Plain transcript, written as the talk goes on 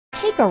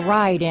Take a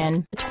ride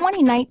in the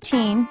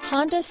 2019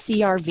 Honda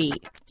CR-V.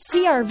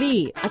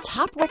 CR-V, a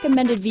top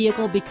recommended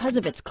vehicle because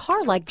of its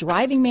car-like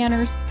driving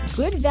manners,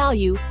 good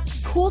value,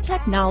 cool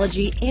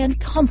technology, and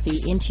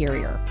comfy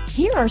interior.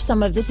 Here are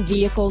some of this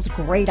vehicle's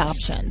great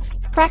options: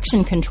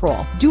 traction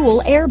control,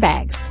 dual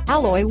airbags,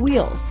 alloy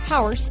wheels,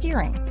 power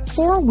steering,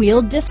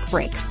 four-wheel disc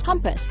brakes,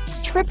 compass,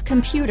 trip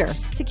computer,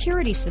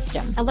 security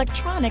system,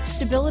 electronic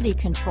stability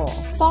control,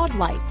 fog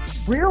lights,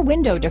 rear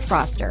window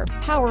defroster,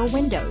 power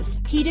windows,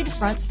 heated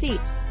front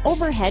seats,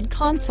 overhead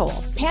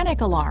console,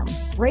 panic alarm,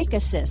 brake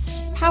assist,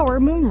 power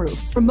moonroof,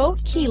 remote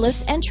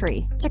keyless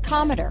entry,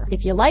 tachometer.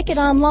 If you like it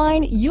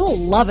online, you'll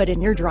love it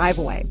in your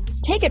driveway.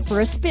 Take it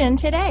for a spin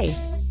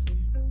today.